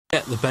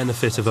Get the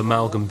benefit of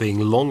amalgam being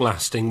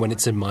long-lasting when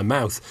it's in my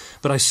mouth,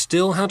 but I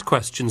still had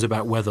questions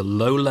about whether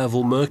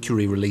low-level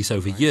mercury release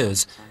over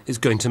years is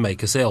going to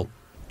make us ill.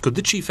 Could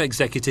the chief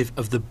executive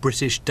of the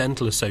British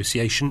Dental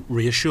Association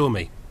reassure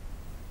me?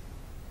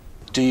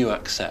 Do you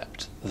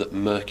accept that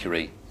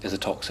mercury is a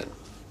toxin?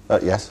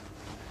 Yes.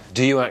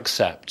 Do you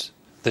accept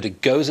that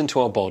it goes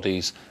into our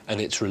bodies and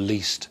it's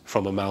released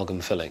from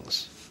amalgam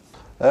fillings?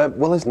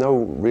 Well, there's no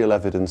real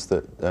evidence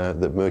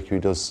that mercury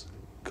does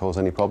cause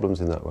any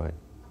problems in that way.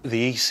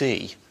 The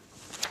EC,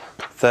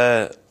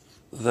 their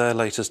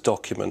latest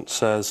document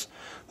says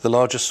the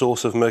largest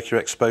source of mercury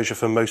exposure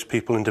for most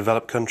people in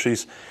developed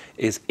countries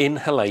Is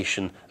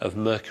inhalation of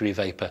mercury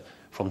vapour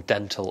from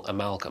dental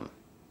amalgam.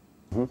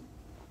 Mm-hmm.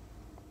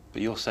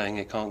 But you're saying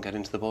it can't get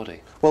into the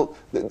body? Well,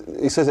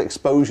 it says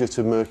exposure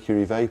to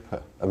mercury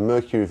vapour. And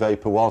mercury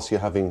vapour, whilst you're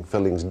having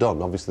fillings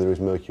done, obviously there is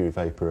mercury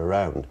vapour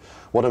around.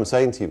 What I'm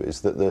saying to you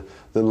is that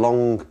the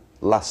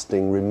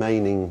long-lasting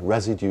remaining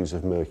residues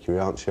of mercury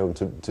aren't shown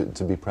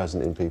to be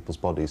present in people's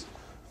bodies.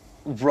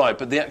 Right,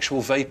 but the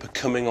actual vapour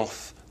coming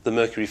off the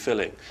mercury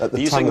filling, At the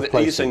are you time saying of that,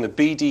 placing. are you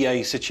saying the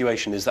BDA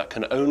situation is that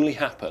can only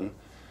happen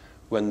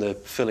when the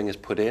filling is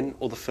put in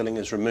or the filling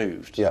is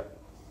removed? Yeah.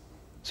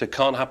 So it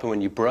can't happen when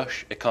you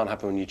brush, it can't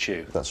happen when you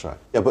chew. That's right.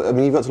 Yeah, but I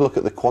mean, you've got to look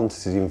at the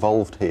quantities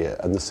involved here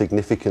and the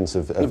significance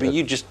of... No, but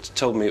you just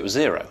told me it was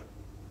zero.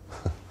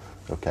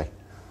 OK.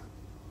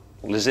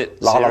 Well, is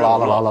it La la zero la or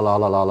la not? la la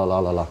la la la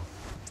la la.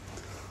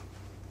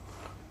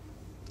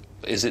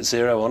 Is it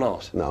zero or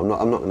not? No,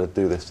 I'm not going to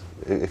do this.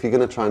 If you're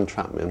going to try and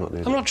trap me, I'm not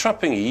doing it. I'm not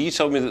trapping you. You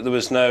told me that there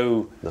was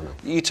no... No.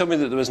 You told me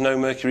that there was no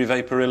mercury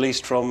vapour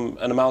released from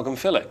an amalgam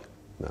filling.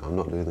 No, I'm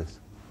not doing this.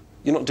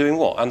 You're not doing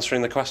what?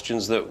 Answering the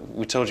questions that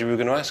we told you we were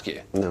going to ask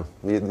you? No,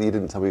 you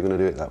didn't tell me you were going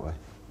to do it that way.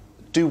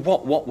 Do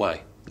what? What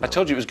way? No. I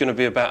told you it was going to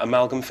be about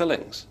amalgam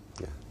fillings.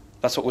 Yeah.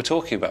 That's what we're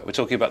talking about. We're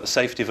talking about the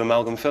safety of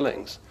amalgam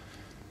fillings.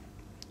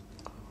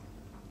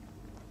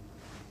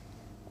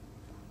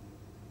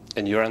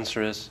 And your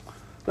answer is?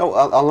 No,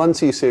 I'll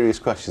answer you serious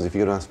questions if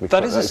you're going to ask me...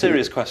 That is a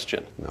serious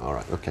question. No, all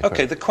right, OK.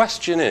 OK, the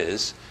question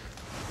is...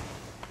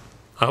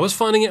 I was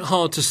finding it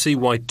hard to see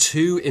why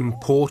two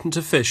important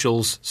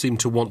officials seem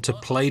to want to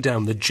play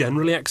down the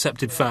generally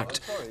accepted fact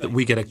that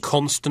we get a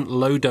constant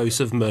low dose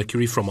of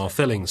mercury from our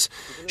fillings.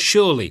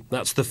 Surely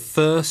that's the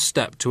first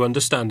step to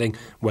understanding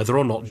whether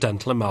or not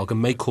dental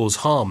amalgam may cause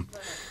harm.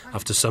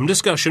 After some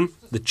discussion,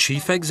 the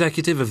chief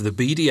executive of the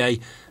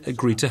BDA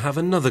agreed to have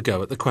another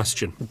go at the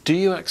question. Do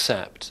you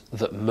accept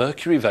that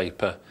mercury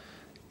vapour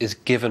is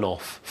given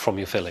off from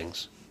your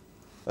fillings?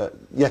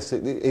 Yes,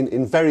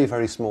 in very,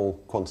 very small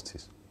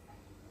quantities.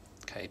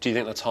 Okay. Do you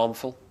think that's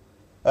harmful?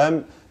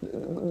 None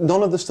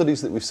of the studies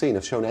that we've seen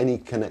have shown any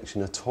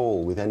connection at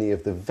all with any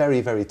of the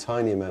very, very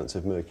tiny amounts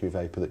of mercury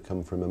vapour that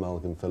come from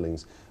amalgam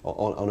fillings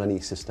on any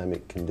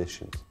systemic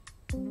conditions.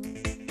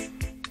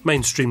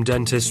 Mainstream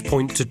dentists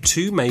point to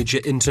two major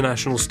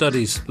international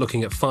studies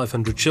looking at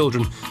 500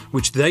 children,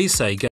 which they say get